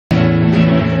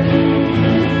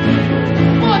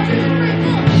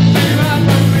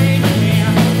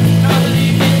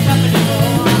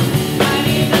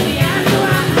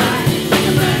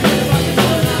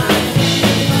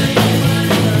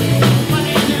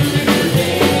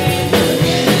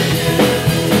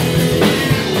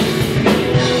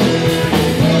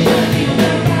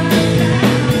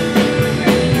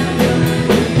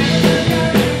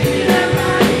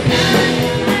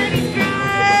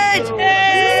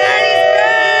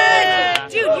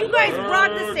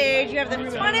the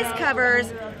funnest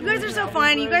covers. You guys are so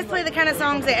fun. You guys play the kind of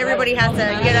songs that everybody has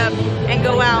to get up and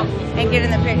go out and get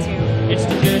in the pit to. It's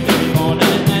the good in the morning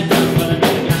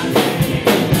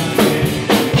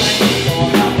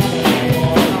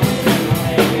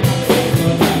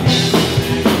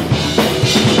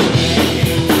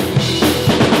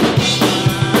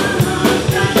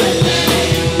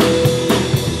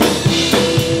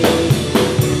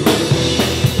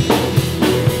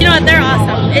and they're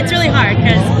awesome. It's really hard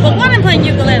because, well, one, I'm playing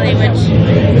ukulele, which,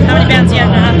 how many bands do you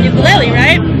have to have ukulele,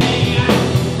 right?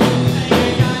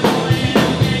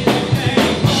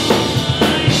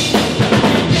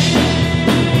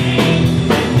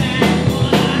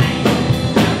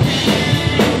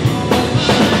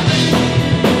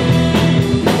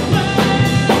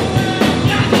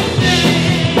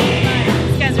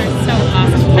 These guys are so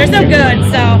awesome. They're so good,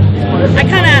 so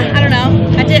I don't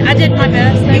know. I did my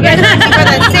best. You guys are for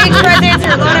the stage presence.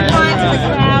 You're a lot of fun to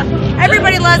the crowd.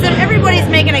 Everybody loves it. Everybody's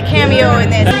making a cameo in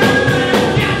this.